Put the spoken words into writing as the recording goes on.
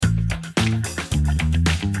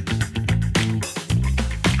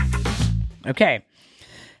Okay.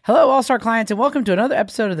 Hello, All-Star clients, and welcome to another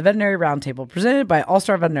episode of the Veterinary Roundtable presented by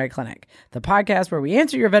All-Star Veterinary Clinic, the podcast where we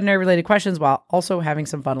answer your veterinary-related questions while also having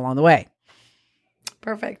some fun along the way.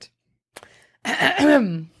 Perfect.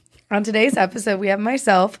 On today's episode, we have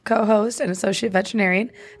myself, co-host and associate veterinarian,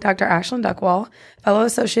 Dr. Ashlyn Duckwall, fellow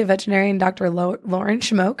associate veterinarian, Dr. Lauren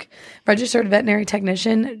Schmoke, registered veterinary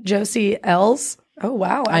technician, Josie Els. Oh,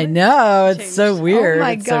 wow. I know. It's changed. so weird. Oh,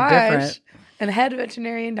 my it's gosh. so different. And head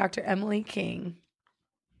veterinarian, Dr. Emily King.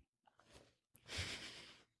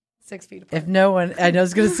 6 feet apart. If no one, I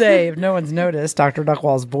was going to say, if no one's noticed, Dr.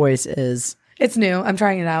 Duckwall's voice is... It's new. I'm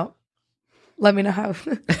trying it out. Let me know how...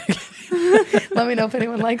 Let me know if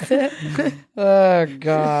anyone likes it. Oh,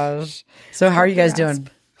 gosh. So how are you guys doing?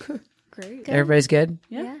 Great. Everybody's good?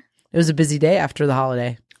 Yeah. It was a busy day after the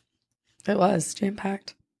holiday. It was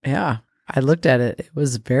jam-packed. Yeah. I looked at it. It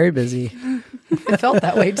was very busy. It felt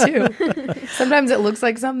that way, too. Sometimes it looks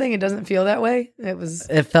like something. It doesn't feel that way.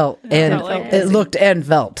 It felt and felt like it looked and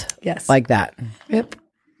felt Yes. like that. Yep.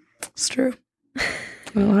 It's true. I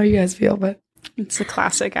don't know how you guys feel, but... It's a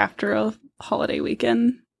classic after a holiday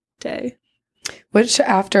weekend day. Which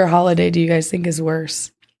after holiday do you guys think is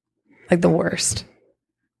worse? Like the worst?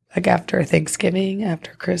 Like after Thanksgiving,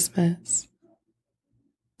 after Christmas?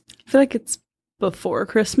 I feel like it's before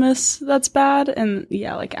Christmas that's bad. And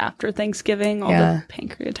yeah, like after Thanksgiving, all Yeah. the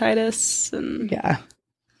pancreatitis and Yeah.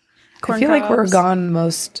 corn I feel like we're cobs. gone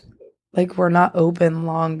like we're not open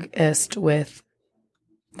longest with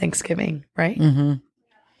Thanksgiving, right? Mm-hmm.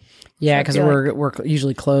 Yeah, So I because feel we're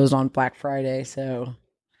usually closed on Black Friday, so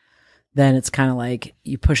then it's kind of like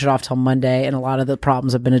you push it off till Monday, and a lot of the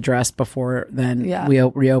problems have been addressed before then. Yeah. We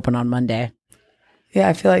reopen on Monday. Yeah,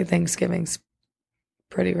 I feel like Thanksgiving's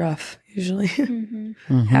pretty rough usually Mhm.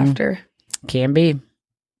 Mhm. after. Can be.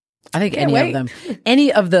 I think Can't any wait. of them,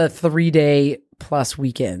 any of the 3-day plus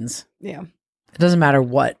weekends. Yeah. It doesn't matter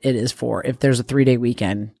what it is for. If there's a 3-day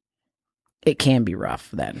weekend, it can be rough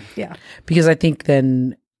then. Yeah. Because I think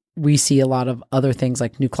then we see a lot of other things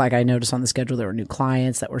like I noticed on the schedule there were new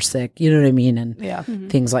clients that were sick. You know what I mean? And Yeah. Mhm.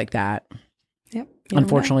 things like that. Yep. You never know.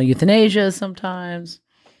 Unfortunately, euthanasia sometimes.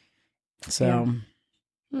 So,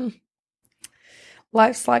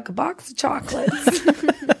 Life's like a box of chocolates.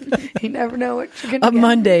 You never know what you're going to a get.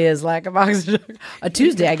 Monday is like a box of a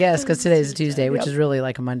Tuesday, I guess, because today's a Tuesday, which Yep. is really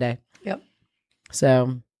like a Monday. Yep.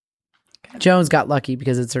 So, Jones got lucky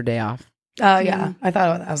because it's her day off. Yeah. I thought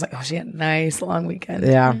about that. I was like, oh, she had a nice long weekend.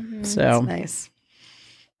 Yeah. Mhm. So, That's nice.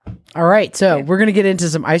 all right. So, Okay. we're going to get into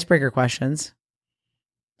some icebreaker questions.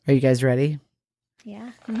 Are you guys ready?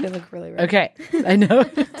 Yeah. They look really right. Okay. I know.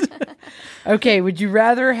 Okay. Would you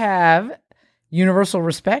rather have universal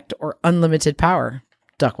respect or unlimited power?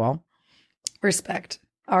 Duckwall. Respect.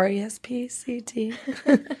 RESPCT.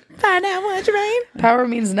 Find out what you mean. Power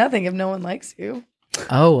means nothing if no one likes you.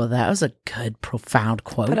 Oh, well, that was a good, profound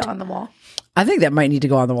quote. Put it on the wall. I think that might need to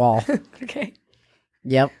go on the wall. Okay.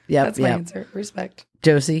 Yep. That's my answer. Respect.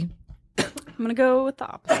 Josie, I'm going to go with the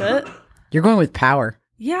opposite. you're going with power.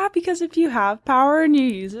 Yeah, because if you have power and you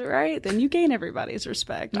use it right, then you gain everybody's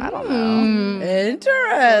respect. I don't know. Interesting.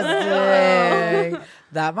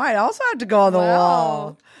 That might also have to go on the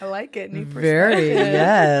wall. I like it. New Very,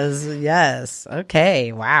 perspective. yes.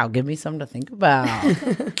 Okay. Wow. Give me something to think about.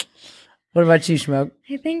 What about you, Smoke?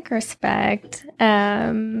 I think respect.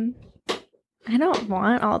 I don't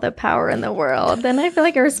want all the power in the world. Then I feel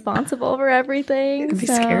like I'm responsible for everything. It'd be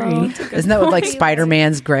so- scary. Isn't that what like point.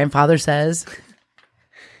 Spider-Man's grandfather says?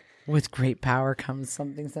 With great power comes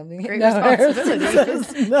something. Great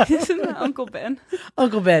responsibility. No. Isn't that Uncle Ben?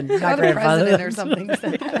 Uncle Ben, not Not the grandfather. president or something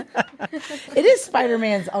said that. It is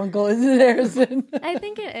Spider-Man's uncle, isn't it, Harrison? I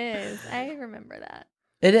think it is. I remember that.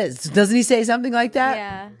 It is. Doesn't he say something like that?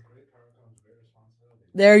 Yeah.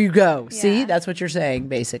 There you go. See, Yeah. that's what you're saying,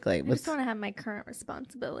 basically. I just want to have my current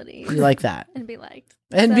responsibilities You like that. and be liked.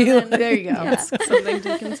 And So be then- like- There you go. Yeah. Something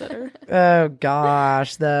to consider. Oh,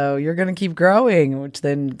 gosh, though. You're going to keep growing, which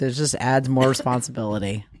then there's just adds more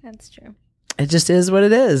responsibility. That's true. It just is what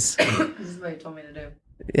it is. This is what he told me to do.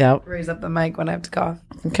 Yep. Raise up the mic when I have to cough.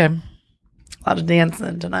 Okay. A lot of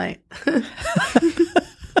dancing tonight.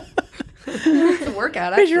 It's a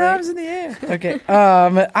workout, Raise your actually. arms in the air. Okay.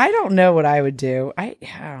 I don't know what I would do.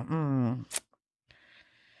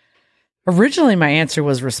 Originally my answer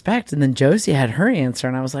was respect, and then Josie had her answer,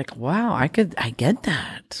 and I was like, wow, I get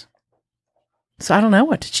that. So I don't know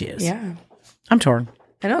what to choose. Yeah. I'm torn.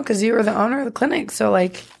 I know, because you were the owner of the clinic. So,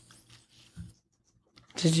 like,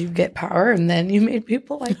 did you get power and then you made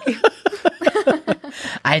people like you?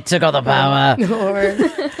 I took all the power. Or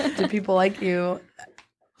did people like you?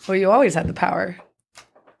 Well, you always had the power.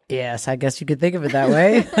 Yes, I guess you could think of it that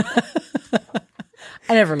way.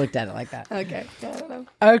 I never looked at it like that. Okay. I don't know.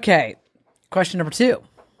 Okay. Question number 2.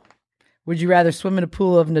 Would you rather swim in a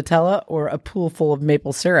pool of Nutella or a pool full of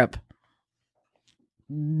maple syrup?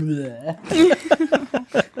 Blech.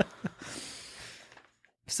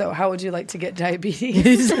 So how would you like to get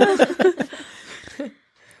diabetes?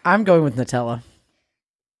 I'm going with Nutella.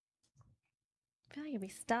 I feel like you'd be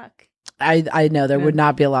stuck. I know there would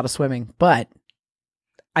not be a lot of swimming, but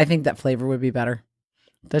I think that flavor would be better.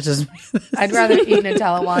 That's just I'd rather eat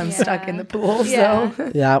Nutella while I'm stuck Yeah. in the pool. Yeah.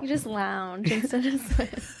 So yeah. You just lounge instead of swim.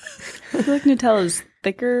 I feel like Nutella's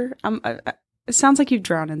thicker. It sounds like you've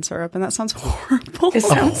drowned in syrup, and that sounds horrible. It A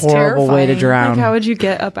sounds horrible way to terrifying. drown. Like, how would you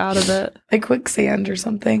get up out of it? like quicksand or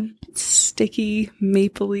something. Sticky,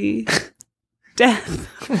 mapley death.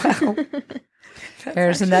 Wow.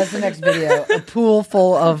 Harrison, that's the next video. A pool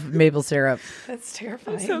full of maple syrup. That's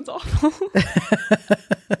terrifying. That sounds awful.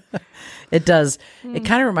 It does. It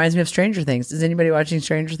kind of reminds me of Stranger Things. Is anybody watching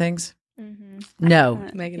Stranger Things? Mm-hmm. No.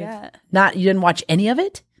 Negative. Yeah. Not you didn't watch any of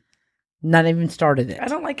it? Not even started it. I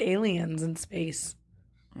don't like aliens in space.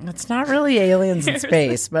 It's not really aliens in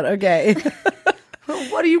space, but okay.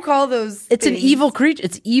 What do you call those? It's an things? evil creature.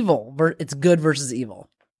 It's evil. It's good versus evil.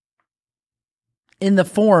 In the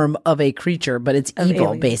form of a creature, but it's Of evil,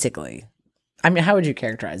 aliens. basically. I mean, how would you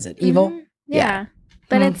characterize it? Evil? Mhm. Yeah.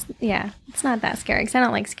 But Mm. it's not that scary because I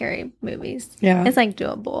don't like scary movies. Yeah. It's like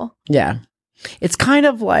doable. Yeah. It's kind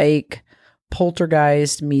of like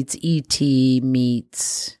Poltergeist meets E.T.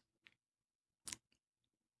 meets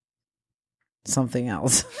something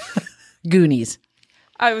else. Goonies.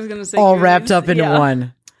 I was gonna say All Goonies. wrapped up into Yeah.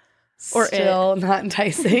 one. Or Still not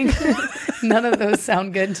enticing. None of those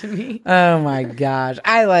sound good to me. Oh my gosh.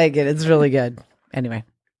 I like it. It's really good. Anyway,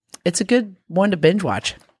 it's a good one to binge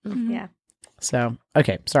watch. Yeah. So,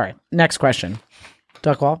 okay. Sorry. Next question.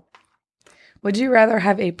 Duckwall. Would you rather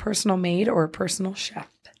have a personal maid or a personal chef?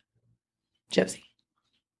 Josie.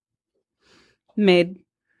 Maid.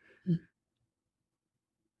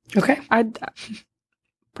 Okay. I'd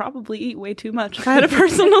probably eat way too much if I had a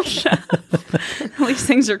personal chef. At least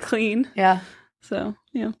things are clean. Yeah. So,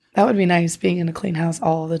 yeah. That would be nice being in a clean house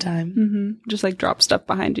all the time. Mm-hmm. Just like drop stuff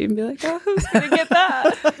behind you and be like, oh, who's going to get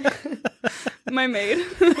that? My maid.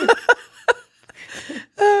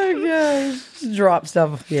 Oh gosh. Drop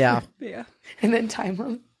stuff. Yeah. Yeah. And then time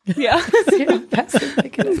them. Yeah. See how fast they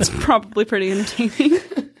pick it up. It's probably pretty entertaining.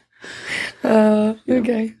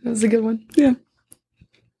 Okay. That was a good one. Yeah.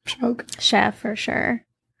 Smoke. Chef for sure.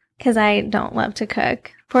 Because I don't love to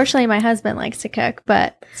cook. Fortunately, my husband likes to cook,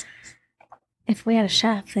 but if we had a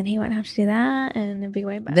chef, then he wouldn't have to do that and it'd be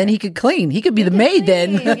way better. Then he could clean. He could be the He maid could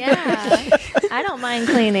then. clean, Yeah. I don't mind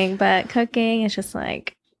cleaning, but cooking is just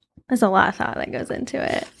like, there's a lot of thought that goes into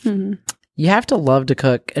it. Mm-hmm. You have to love to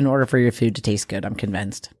cook in order for your food to taste good. I'm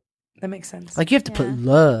convinced. That makes sense. Like you have to put Yeah.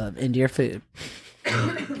 love into your food.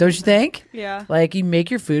 Don't you think? Yeah. Like you make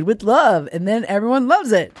your food with love and then everyone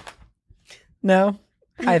loves it. No?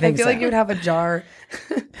 I think feel so. like you would have a jar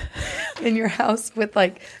in your house with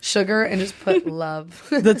like sugar and just put love.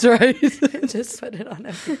 That's right. Just put it on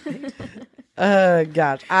everything.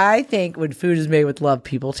 Gosh. I think when food is made with love,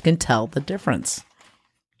 people can tell the difference.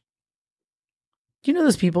 Do you know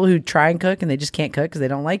those people who try and cook and they just can't cook because they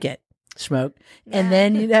don't like it? Smoke. And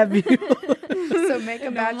then you'd have people. So make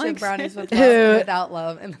a batch of likes brownies with it. love and without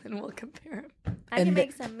love, and then we'll compare them. I And can the-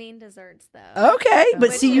 make some mean desserts though. Okay, but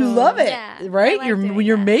Which see, you is- love it, Yeah, I right? like You're doing when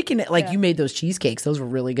you're that. making it, like Yeah. you made those cheesecakes; those were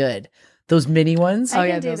really good. Those mini ones. Oh, I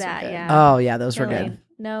yeah, can do those are that, good. yeah. Oh yeah, those were Really, good.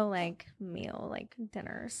 no like meal, like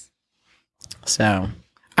dinners. So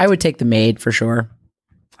I would take the maid for sure.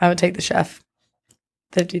 I would take the chef.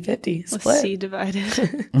 50-50 Let's split. see divided.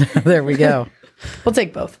 There we go. We'll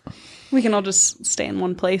take both. We can all just stay in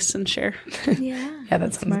one place and share. Yeah. Yeah,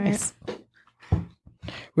 that sounds Smart. nice.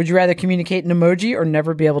 Would you rather communicate in emoji or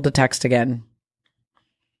never be able to text again?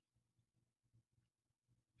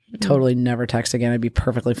 Totally never text again. I'd be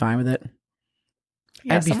perfectly fine with it.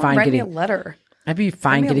 Yeah, I'd be someone fine write getting. me a letter. I'd be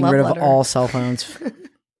fine me a getting love rid of letter. all cell phones.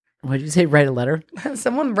 What did you say? Write a letter?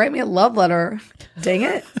 Someone write me a love letter. Dang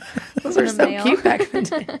it. Those were In the so mail. cute back in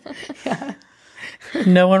the day. Yeah.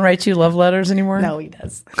 No one writes you love letters anymore. No, he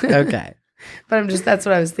does. Okay. But that's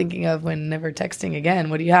what I was thinking of when never texting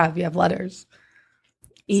again. What do you have? You have letters.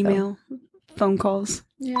 Email, phone calls,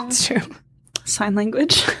 Yeah. It's true. sign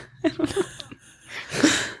language.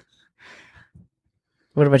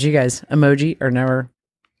 What about you guys? Emoji or never?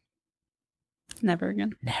 Never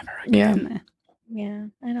again. Never. Yeah. Nah. Yeah.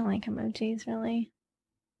 I don't like emojis really.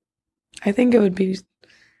 I think it would be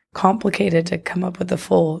complicated to come up with a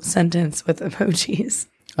full sentence with emojis.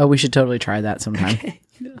 Oh, we should totally try that sometime.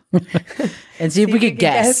 And see if we could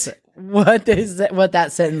guess what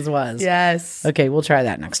that sentence was. Yes. Okay, we'll try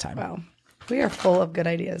that next time. Wow. We are full of good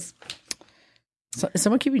ideas. So, is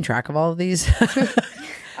someone keeping track of all of these?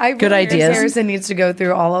 Good ideas. Harrison needs to go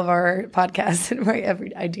through all of our podcasts and write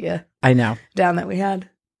every idea I know. down that we had.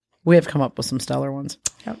 We have come up with some stellar ones.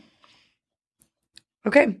 Yep.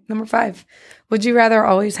 Okay, number 5. Would you rather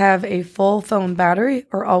always have a full phone battery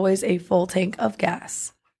or always a full tank of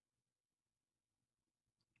gas?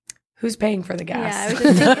 Who's paying for the Yeah, I gas? was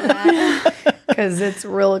just thinking that. Because it's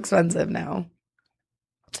real expensive now.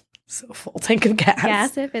 So full tank of gas.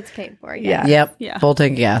 Gas if it's paid for. Yeah. Yep. Yeah. Full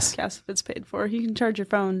tank of gas. Gas if it's paid for. You can charge your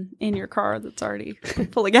phone in your car that's already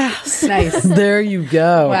full of gas. Nice. There you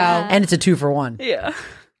go. Wow. And it's a 2-for-1. Yeah.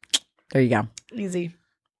 There you go. Easy.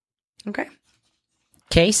 Okay.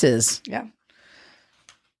 Cases. Yeah.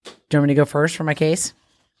 Do you want me to go first for my case?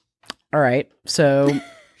 All right. So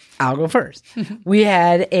I'll go first. We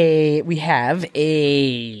have a,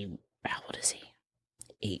 how old is he?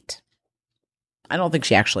 8. I don't think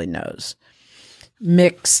she actually knows.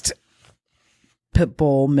 Mixed pit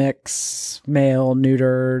bull mix, male,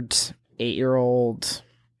 neutered, 8-year-old.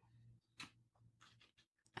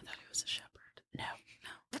 I thought he was a shepherd. No.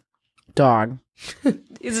 Dog.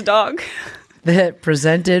 He's a dog. That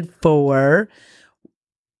presented for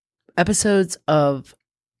episodes of,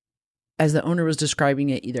 as the owner was describing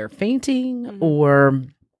it, either fainting or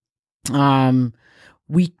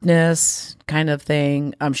weakness kind of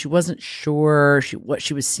thing. She wasn't sure what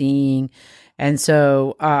she was seeing. And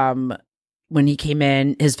so when he came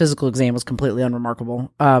in, his physical exam was completely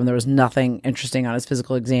unremarkable. There was nothing interesting on his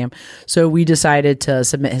physical exam. So we decided to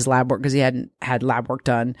submit his lab work because he hadn't had lab work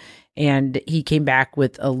done. And he came back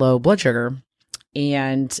with a low blood sugar.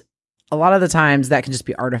 And a lot of the times that can just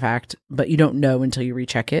be artifact, but you don't know until you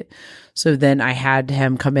recheck it. So then I had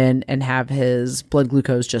him come in and have his blood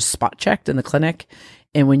glucose just spot checked in the clinic.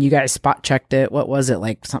 And when you guys spot checked it, what was it?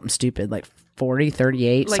 Like something stupid, like 40,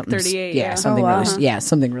 38? Like something, 38, Yeah, yeah. something really,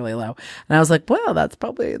 something really low. And I was like, well, that's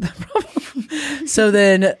probably the problem. So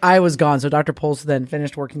then I was gone. So Dr. Pulse then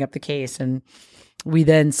finished working up the case, and we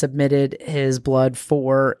then submitted his blood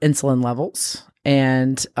for insulin levels.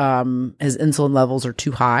 And his insulin levels are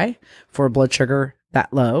too high for blood sugar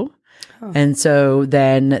that low. Oh. And so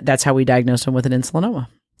then that's how we diagnosed him with an insulinoma.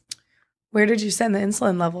 Where did you send the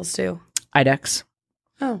insulin levels to? IDEX.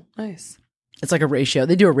 Oh, nice. It's like a ratio.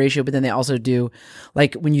 They do a ratio, but then they also do,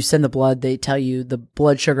 like when you send the blood, they tell you the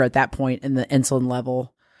blood sugar at that point and the insulin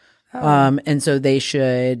level. Oh. And so they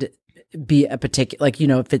should be a particular, like, you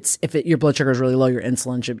know, if your blood sugar is really low, your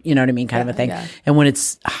insulin should, you know what I mean? Kind of a thing. Yeah. And when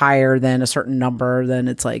it's higher than a certain number, then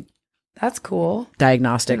it's like That's cool.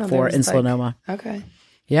 diagnostic I know for there was, insulinoma. Okay.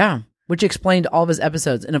 Yeah. Which explained all of his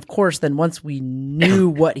episodes. And of course, then once we knew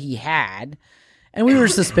what he had, and we were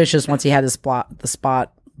suspicious once he had the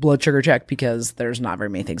spot blood sugar check, because there's not very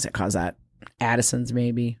many things that cause that. Addison's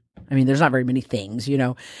maybe. I mean, there's not very many things, you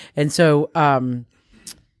know. And so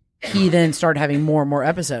he then started having more and more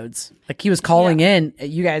episodes. Like he was calling in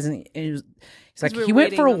you guys, and he's like, we're he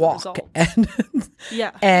went for a waiting on the walk, results.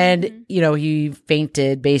 and Yeah. you know, he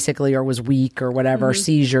fainted basically, or was weak or whatever,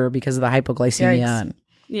 seizure because of the hypoglycemia. Yikes. And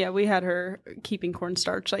Yeah, we had her keeping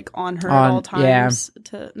cornstarch like on her On- at all times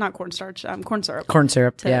to not cornstarch, corn syrup corn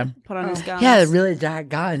syrup. to Yeah. put on his gums. Yeah, it really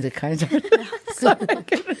God, it kind of.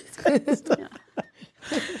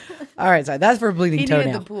 All right, so that's for bleeding He toenail.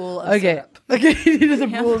 needed the pool of Okay, syrup. okay, he needed the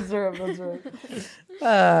pool of syrup. That's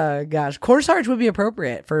right. Gosh, cornstarch would be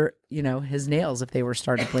appropriate for, you know, his nails if they were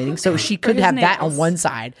started bleeding. So she could his have that on nails. one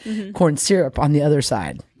side, corn syrup on the other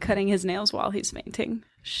side. Cutting his nails while he's fainting.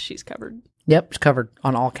 She's covered. Yep, it's covered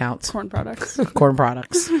on all counts. Corn products. Corn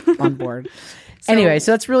products on board. Anyway,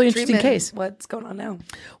 so that's a really interesting Treatment, case. What's going on now?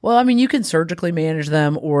 Well, I mean, you can surgically manage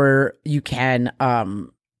them, or you can,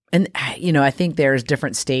 and you know, I think there's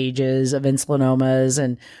different stages of insulinomas,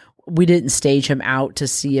 and we didn't stage him out to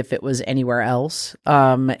see if it was anywhere else.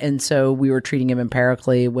 And so we were treating him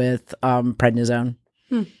empirically with prednisone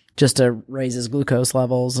just to raise his glucose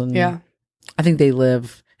levels. And Yeah. I think they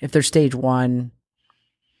live, if they're stage 1,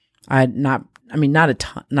 not a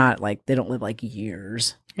ton, not like they don't live like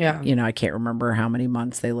years. Yeah. You know, I can't remember how many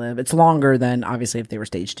months they live. It's longer than obviously if they were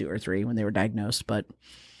stage 2 or 3 when they were diagnosed. But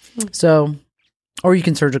so, or you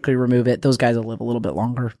can surgically remove it. Those guys will live a little bit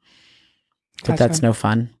longer, but Gotcha. that's no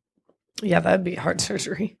fun. Yeah, that'd be hard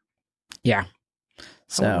surgery. Yeah. I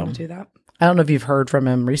So wouldn't want to do that. I don't know if you've heard from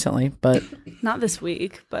him recently, but Not this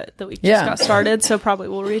week, but the week Yeah. just got started. So probably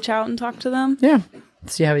we'll reach out and talk to them. yeah,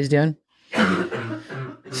 see how he's doing.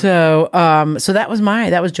 So, so that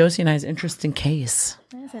was Josie and I's interesting case.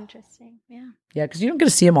 That's interesting. Yeah. Yeah, because you don't get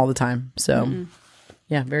to see him all the time. So,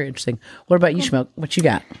 yeah, very interesting. What about you, Schmoke? What you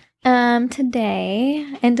got? Today,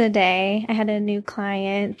 I had a new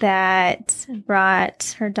client that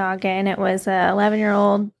brought her dog in. It was a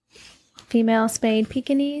 11-year-old female spayed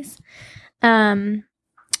Pekingese. Over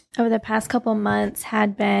the past couple months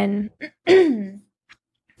had been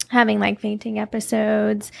having like fainting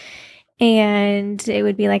episodes, and it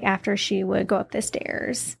would be like after she would go up the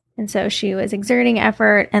stairs. And so she was exerting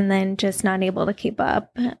effort and then just not able to keep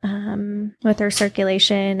up with her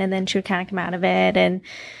circulation, and then she would kind of come out of it. And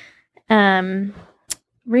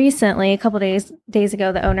recently, a couple days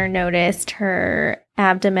ago, the owner noticed her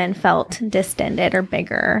abdomen felt distended or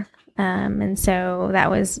bigger. And so that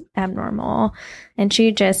was abnormal. And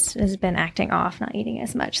she just has been acting off, not eating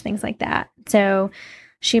as much, things like that. So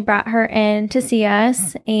she brought her in to see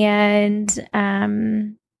us, and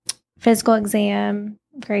physical exam,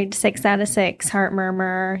 grade 6 out of 6, heart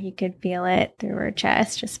murmur. You could feel it through her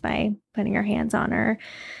chest just by putting your hands on her.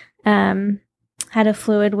 Had a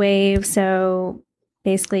fluid wave. So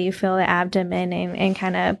basically you feel the abdomen and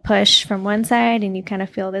kind of push from one side, and you kind of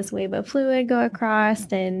feel this wave of fluid go across,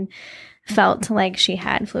 and felt like she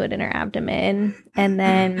had fluid in her abdomen. And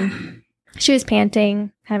then she was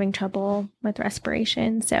panting, having trouble with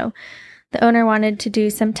respiration. So the owner wanted to do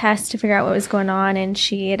some tests to figure out what was going on, and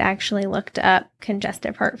she had actually looked up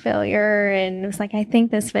congestive heart failure and was like, I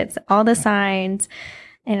think this fits all the signs.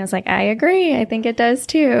 And I was like, I agree. I think it does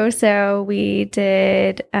too. So we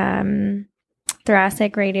did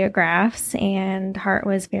thoracic radiographs, and heart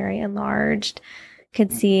was very enlarged.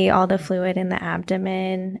 Could see all the fluid in the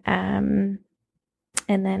abdomen. And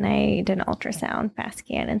then I did an ultrasound fast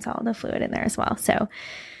scan and saw all the fluid in there as well. So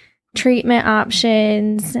treatment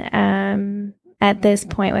options, at this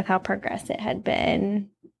point, with how progressed it had been,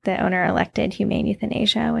 the owner elected humane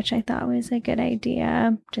euthanasia, which I thought was a good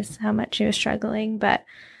idea, just how much she was struggling. But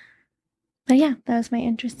yeah, that was my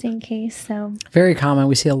interesting case. So Very common.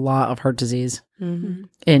 We see a lot of heart disease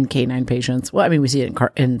in canine patients. Well, I mean, we see it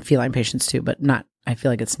in feline patients too, but not. I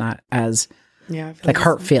feel like it's not as like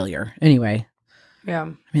heart failure anyway. Yeah.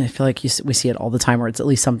 I mean, I feel like we see it all the time, or it's at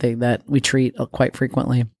least something that we treat quite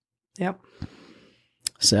frequently. Yep.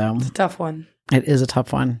 So It's a tough one. It is a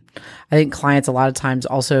tough one. I think clients a lot of times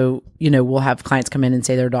also, we'll have clients come in and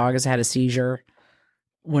say their dog has had a seizure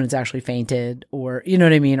when it's actually fainted, or, you know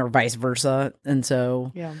what I mean? Or vice versa. And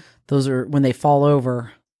so those are when they fall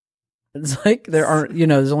over, it's like there aren't,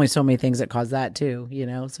 there's only so many things that cause that too,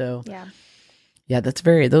 so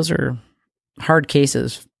those are hard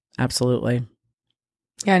cases. Absolutely.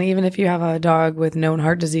 Yeah. And even if you have a dog with known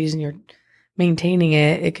heart disease and you're maintaining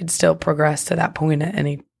it, it could still progress to that point at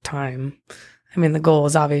any time. I mean, the goal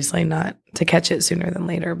is obviously not to catch it sooner than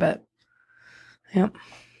later, but yep.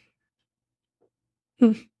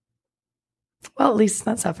 Well, at least it's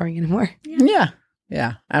not suffering anymore.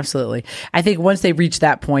 Yeah, absolutely. I think once they reach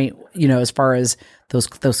that point, as far as those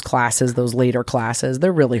classes, those later classes,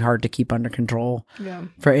 they're really hard to keep under control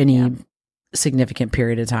for any significant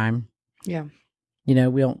period of time. Yeah. We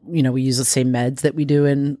don't, we use the same meds that we do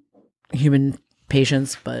in human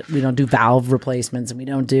patients, but we don't do valve replacements, and we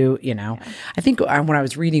don't do, I think when I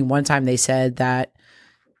was reading one time, they said that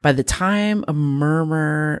by the time a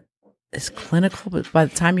murmur is clinical, but by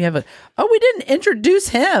the time you have we didn't introduce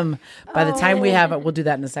him. By the time we have we'll do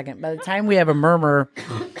that in a second. By the time we have a murmur,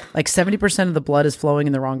 like 70% of the blood is flowing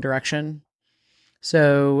in the wrong direction.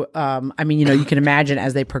 So, I mean, you can imagine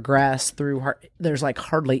as they progress through there's like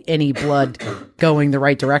hardly any blood going the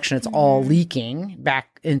right direction. It's all leaking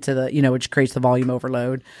back into the, which creates the volume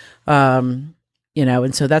overload. And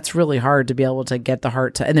so that's really hard to be able to get the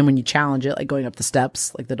heart to, and then when you challenge it, like going up the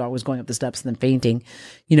steps, like the dog was going up the steps and then fainting,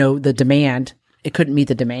 the demand, it couldn't meet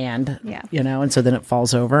the demand, and so then it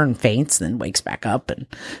falls over and faints, then wakes back up, and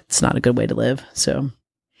it's not a good way to live. So,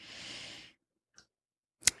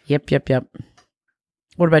 yep.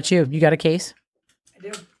 What about you? You got a case? I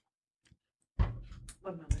do.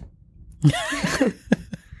 1 moment.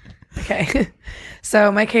 Okay.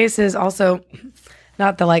 So my case is also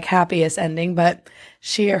not the happiest ending, but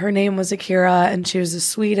her name was Akira, and she was the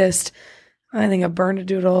sweetest, I think a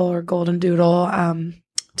Bernedoodle or Golden Doodle,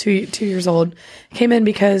 2 years old. Came in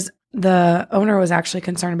because the owner was actually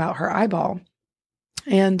concerned about her eyeball.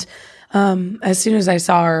 And as soon as I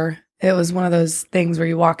saw her, it was one of those things where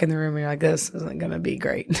you walk in the room and you're like, this isn't going to be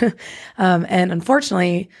great. And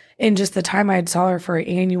unfortunately, in just the time I saw her for an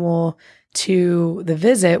annual to the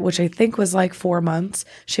visit, which I think was 4 months,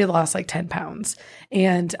 she had lost 10 pounds.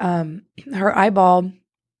 And her eyeball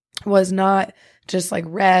was not just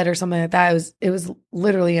red or something like that. It was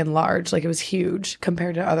literally enlarged. It was huge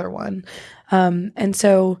compared to other one. And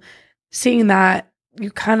so seeing that you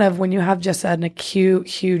kind of, when you have just an acute,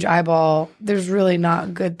 huge eyeball, there's really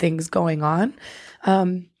not good things going on,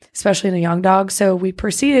 especially in a young dog. So we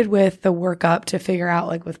proceeded with the workup to figure out,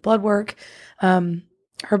 like with blood work.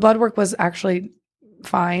 Her blood work was actually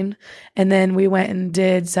fine. And then we went and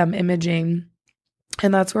did some imaging,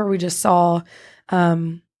 and that's where we just saw,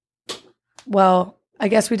 well, I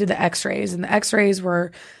guess we did the x-rays, and the x-rays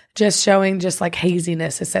were just showing just like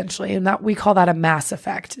haziness essentially. And that we call that a mass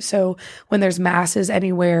effect. So when there's masses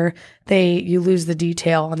anywhere, you lose the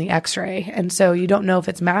detail on the x-ray. And so you don't know if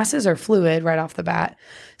it's masses or fluid right off the bat.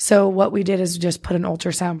 So what we did is just put an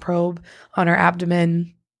ultrasound probe on her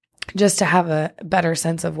abdomen just to have a better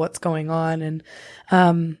sense of what's going on. And,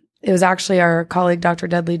 it was actually our colleague, Dr.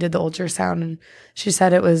 Dudley, did the ultrasound, and she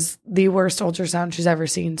said it was the worst ultrasound she's ever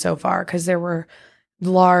seen so far, because there were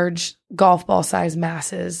large golf ball size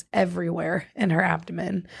masses everywhere in her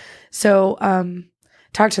abdomen. So,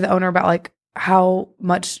 talked to the owner about like, how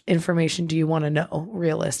much information do you want to know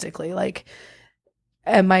realistically? Like,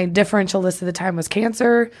 and my differential list at the time was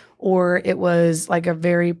cancer, or it was like a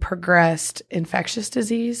very progressed infectious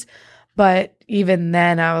disease. But even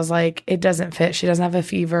then I was like, it doesn't fit. She doesn't have a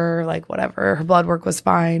fever, like whatever. Her blood work was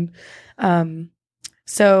fine.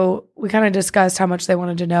 So we kind of discussed how much they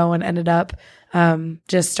wanted to know, and ended up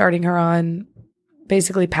just starting her on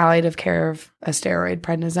basically palliative care of a steroid,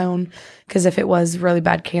 prednisone, because if it was really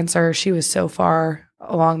bad cancer, she was so far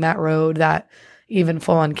along that road that even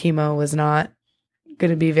full-on chemo was not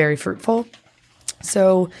going to be very fruitful.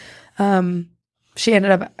 So she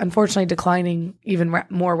ended up unfortunately declining even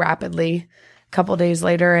more rapidly a couple days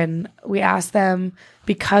later. And we asked them,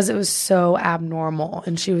 because it was so abnormal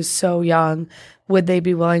and she was so young, would they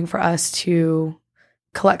be willing for us to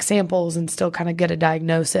collect samples and still kind of get a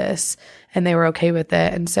diagnosis? And they were okay with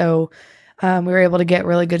it. And so we were able to get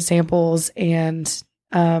really good samples, and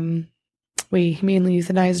we humanely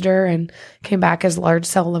euthanized her and came back as large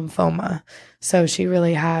cell lymphoma. So she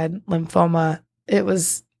really had lymphoma. It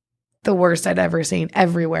was the worst I'd ever seen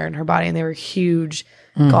everywhere in her body, and they were huge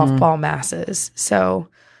golf ball masses. So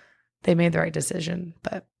they made the right decision,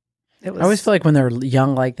 but it was. I always feel like when they're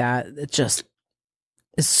young like that, it just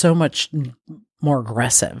is so much more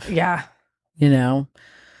aggressive. Yeah. You know?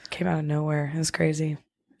 Came out of nowhere. It was crazy.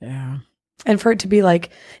 Yeah. And for it to be like,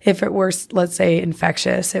 if it were, let's say,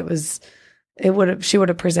 infectious, she would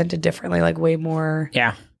have presented differently, like way more.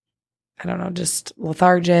 Yeah. I don't know, just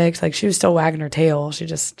lethargic. Like she was still wagging her tail. She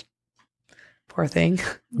just, poor thing.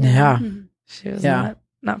 Yeah. She was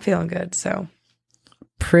not feeling good. So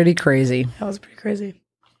pretty crazy. that was pretty crazy.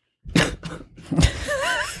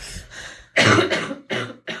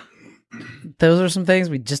 Those are some things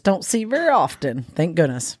we just don't see very often. Thank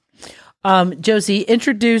goodness. Josie,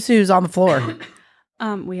 introduce who's on the floor.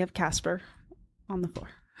 We have Casper on the floor.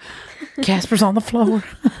 Casper's on the floor.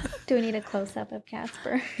 Do we need a close-up of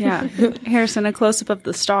Casper? Yeah. Harrison, a close-up of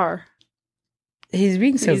the star. He's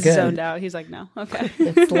being so He's good. zoned out. He's like, no. Okay.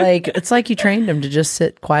 It's like you trained him to just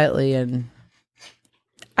sit quietly, and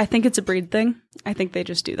I think it's a breed thing. I think they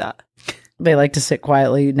just do that. they like to sit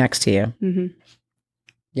quietly next to you. Mm-hmm.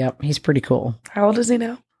 Yep, he's pretty cool. How old is he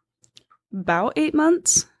now? About 8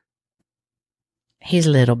 months. He's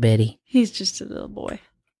little bitty, He's just a little boy.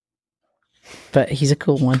 but he's a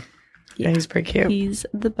cool one. Yeah, he's pretty cute. He's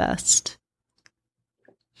the best.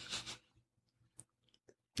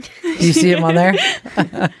 Do you see him on there? He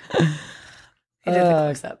did the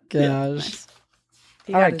close up. Gosh. Nice.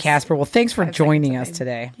 All right, Casper. Well, thanks for 5 joining seconds us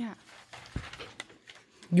today. Yeah.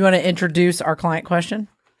 You want to introduce our client question?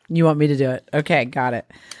 You want me to do it? Okay, got it.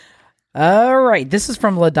 All right. This is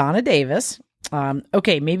from LaDonna Davis.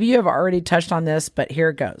 Okay, maybe you have already touched on this, but here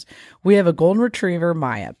it goes. We have a golden retriever,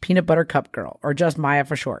 Maya, peanut butter cup girl, or just Maya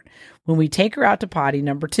for short. When we take her out to potty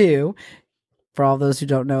number 2, for all those who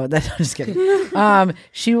don't know that, I'm just kidding.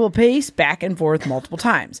 She will pace back and forth multiple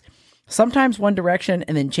times. Sometimes one direction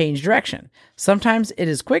and then change direction. Sometimes it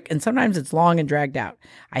is quick and sometimes it's long and dragged out.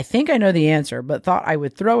 I think I know the answer, but thought I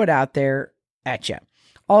would throw it out there at you.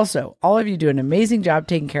 Also, all of you do an amazing job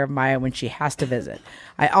taking care of Maya when she has to visit.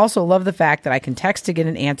 I also love the fact that I can text to get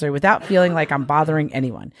an answer without feeling like I'm bothering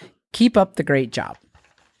anyone. Keep up the great job.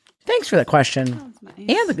 Thanks for that question. Nice.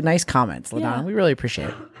 And the nice comments, LaDonna. Yeah. We really appreciate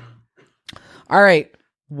it. All right.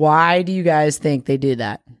 Why do you guys think they do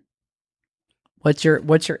that? What's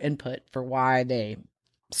your input for why they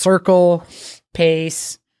circle,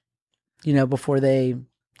 pace, before they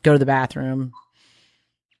go to the bathroom,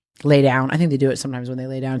 lay down? I think they do it sometimes when they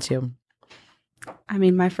lay down too. I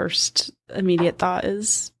mean, my first immediate thought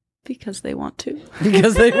is because they want to.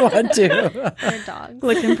 Because they want to. They're dogs.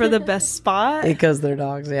 Looking for the best spot. Because they're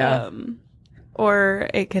dogs, yeah. or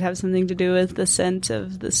it could have something to do with the scent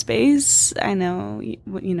of the space. I know,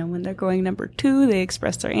 when they're going number 2, they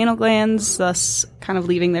express their anal glands, thus kind of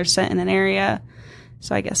leaving their scent in an area.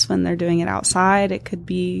 So I guess when they're doing it outside, it could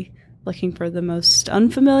be looking for the most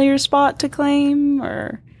unfamiliar spot to claim,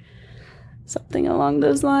 or something along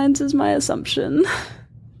those lines is my assumption.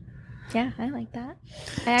 Yeah, I like that.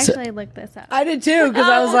 I actually looked this up. I did too, because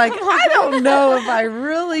I was like, I don't know if I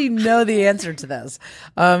really know the answer to this.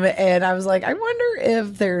 And I was like, I wonder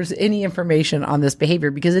if there's any information on this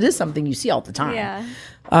behavior, because it is something you see all the time. Yeah.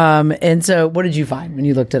 And so what did you find when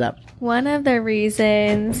you looked it up? One of the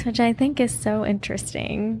reasons, which I think is so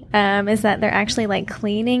interesting, is that they're actually like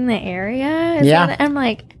cleaning the area. Yeah. I'm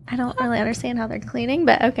like, I don't really understand how they're cleaning,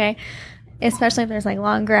 but okay. Especially if there's like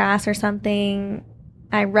long grass or something.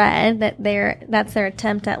 I read that that's their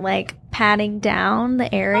attempt at like patting down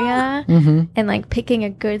the area and like picking a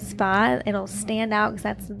good spot. It'll stand out because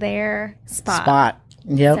that's their spot.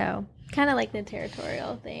 Yep. So kind of like the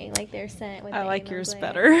territorial thing, like their scent. With I the like anal yours gland.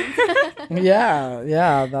 better.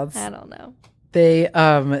 Yeah. That's. I don't know. They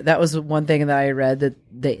that was one thing that I read that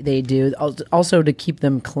they do also to keep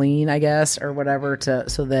them clean, I guess, or whatever,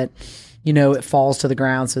 so that it falls to the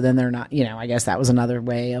ground, so then they're not, I guess that was another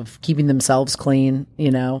way of keeping themselves clean,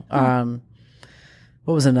 What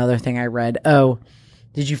was another thing I read? Oh,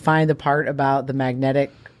 did you find the part about the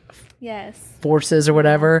magnetic forces or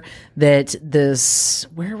whatever that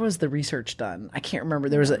where was the research done? I can't remember.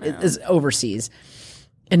 There was it's overseas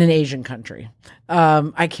in an Asian country.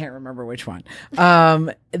 I can't remember which one.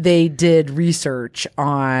 They did research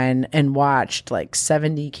on and watched like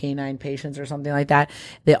 70 canine patients or something like that.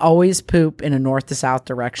 They always poop in a north or south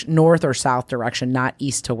direction, not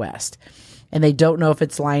east to west. And they don't know if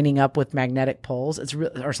it's lining up with magnetic poles.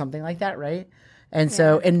 Or something like that, right? And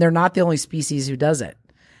so, and they're not the only species who does it.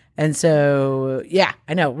 And so, yeah,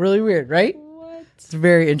 I know, really weird, right? What? It's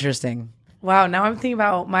very interesting. Wow, now I'm thinking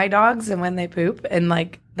about my dogs and when they poop, and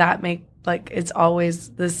like that it's always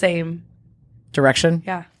the same direction.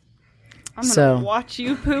 Yeah. I'm going to watch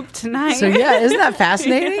you poop tonight. So yeah, isn't that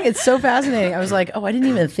fascinating? It's so fascinating. I was like, oh, I didn't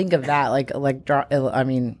even think of that.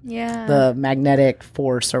 The magnetic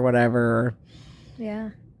force or whatever. Yeah.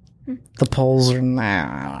 The poles are, I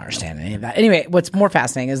don't understand any of that. Anyway, what's more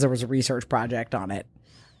fascinating is there was a research project on it.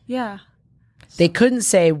 Yeah. They couldn't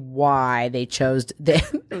say why they chose.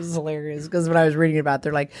 It was hilarious because when I was reading about it,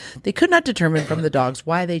 they're like, they could not determine from the dogs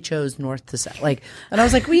why they chose north to south. And I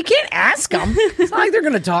was like, well, you can't ask them. It's not like they're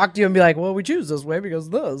going to talk to you and be like, well, we choose this way because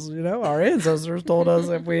this, our ancestors told us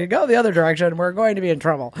if we go the other direction, we're going to be in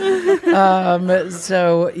trouble.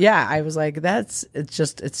 So yeah, I was like,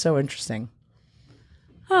 it's so interesting.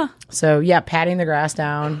 Huh. So yeah, patting the grass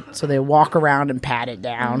down. So they walk around and pat it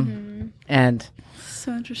down. And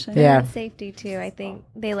so interesting. Yeah. And safety too. I think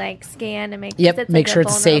they scan and make make sure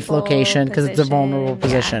it's a safe location because it's a vulnerable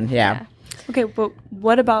position. Yeah. Okay, but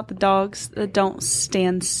what about the dogs that don't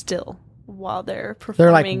stand still while they're performing?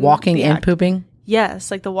 They're like walking and pooping? Yes,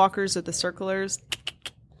 like the walkers or the circlers.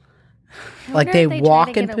 Like they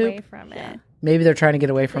walk and poop? Away from it. Maybe they're trying to get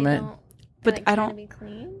away from it. But I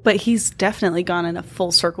don't. But he's definitely gone in a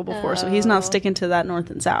full circle before, so he's not sticking to that north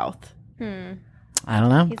and south. I don't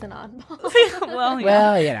know. He's an oddball. Well, we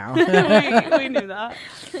knew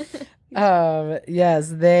that. Yes,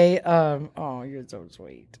 they. Oh, you're so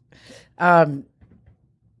sweet.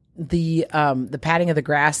 The patting of the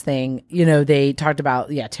grass thing. They talked about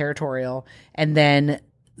territorial, and then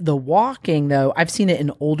the walking though. I've seen it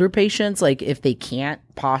in older patients. Like if they can't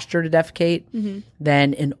posture to defecate,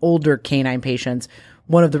 then in older canine patients,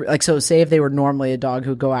 one of the so say if they were normally a dog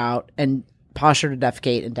who'd go out and posture to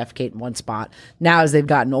defecate and defecate in one spot. Now, as they've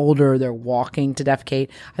gotten older, they're walking to defecate.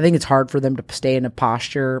 I think it's hard for them to stay in a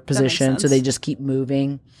posture position, so they just keep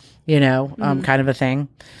moving, kind of a thing.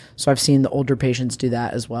 So I've seen the older patients do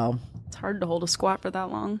that as well. It's hard to hold a squat for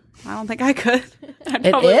that long. I don't think I could.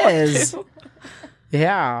 It is.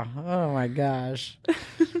 Yeah. Oh my gosh.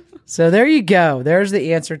 So there you go. There's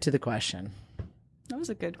the answer to the question. That was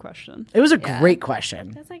a good question. It was a great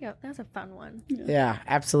question. That's a fun one. Yeah,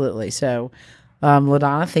 absolutely. So,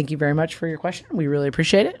 LaDonna, thank you very much for your question. We really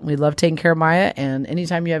appreciate it. We love taking care of Maya. And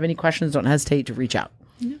anytime you have any questions, don't hesitate to reach out.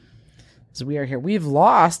 Yeah. So we are here. We've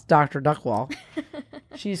lost Dr. Duckwall.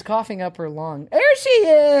 She's coughing up her lung. There she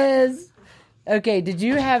is. Okay. Did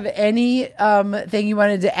you have any thing you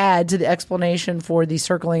wanted to add to the explanation for the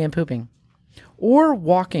circling and pooping, or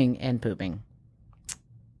walking and pooping?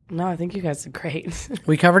 No, I think you guys did great.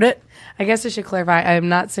 We covered it? I guess I should clarify. I am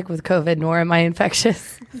not sick with COVID, nor am I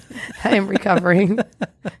infectious. I am recovering.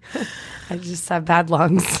 I just have bad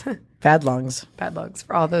lungs. Bad lungs. Bad lungs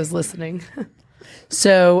for all those listening.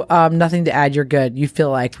 So nothing to add. You're good. You feel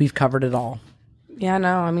like we've covered it all. Yeah,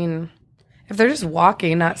 no, I mean, if they're just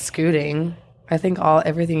walking, not scooting, I think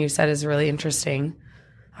everything you said is really interesting.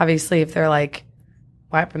 Obviously, if they're like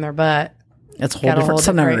wiping their butt, It's a whole different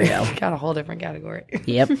scenario. Got a whole different category.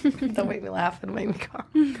 Yep. Don't make me laugh and make me cry.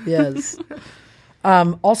 Yes.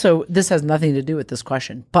 Also, this has nothing to do with this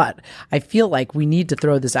question, but I feel like we need to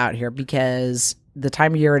throw this out here because the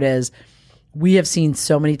time of year it is, we have seen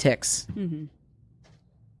so many ticks. Mm-hmm.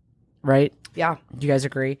 Right? Yeah. Do you guys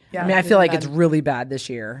agree? Yeah, I mean, I feel like it's really bad this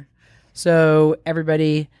year. So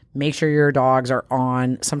everybody, make sure your dogs are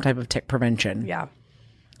on some type of tick prevention. Yeah.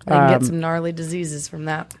 They can get some gnarly diseases from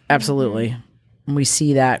that. Absolutely. And we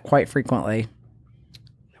see that quite frequently.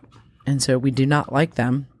 And so we do not like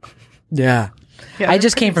them. Yeah. I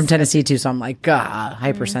just came from Tennessee too, so I'm like,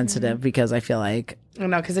 hypersensitive because I feel like. I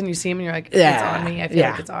know, because then you see them and you're like, it's Yeah. on me. I feel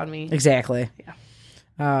like it's on me. Exactly.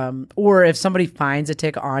 Yeah. Or if somebody finds a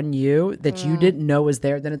tick on you that you didn't know was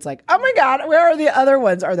there, then it's like, oh my God, where are the other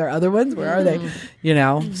ones? Are there other ones? Where are they? You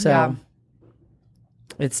know, so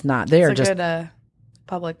it's not there. It's a just good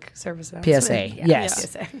public service announcement. PSA. Yeah. Yes.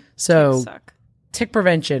 PSA. So Suck. tick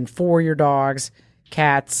prevention for your dogs,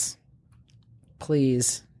 cats,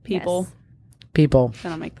 please. People. People. They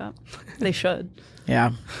don't make that. They should.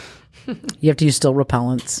 Yeah. You have to use still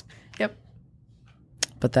repellents. Yep.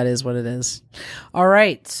 But that is what it is. All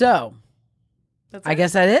right. So I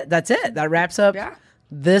guess that's it. That wraps up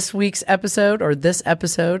this week's episode or this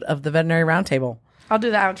episode of the Veterinary Roundtable. I'll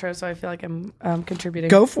do the outro so I feel like I'm contributing.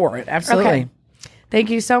 Go for it. Absolutely. Okay. Thank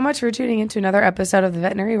you so much for tuning into another episode of the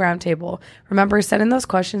Veterinary Roundtable. Remember, send in those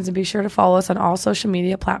questions and be sure to follow us on all social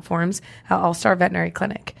media platforms at All Star Veterinary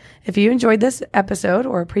Clinic. If you enjoyed this episode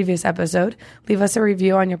or a previous episode, leave us a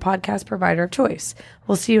review on your podcast provider of choice.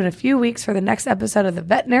 We'll see you in a few weeks for the next episode of the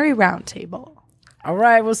Veterinary Roundtable. All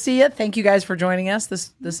right. We'll see you. Thank you guys for joining us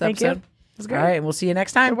this Thank you. episode. It was great. All right. We'll see you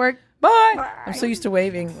next time. Good work. Bye. Bye. I'm so used to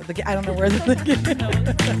waving. I don't know where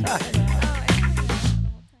the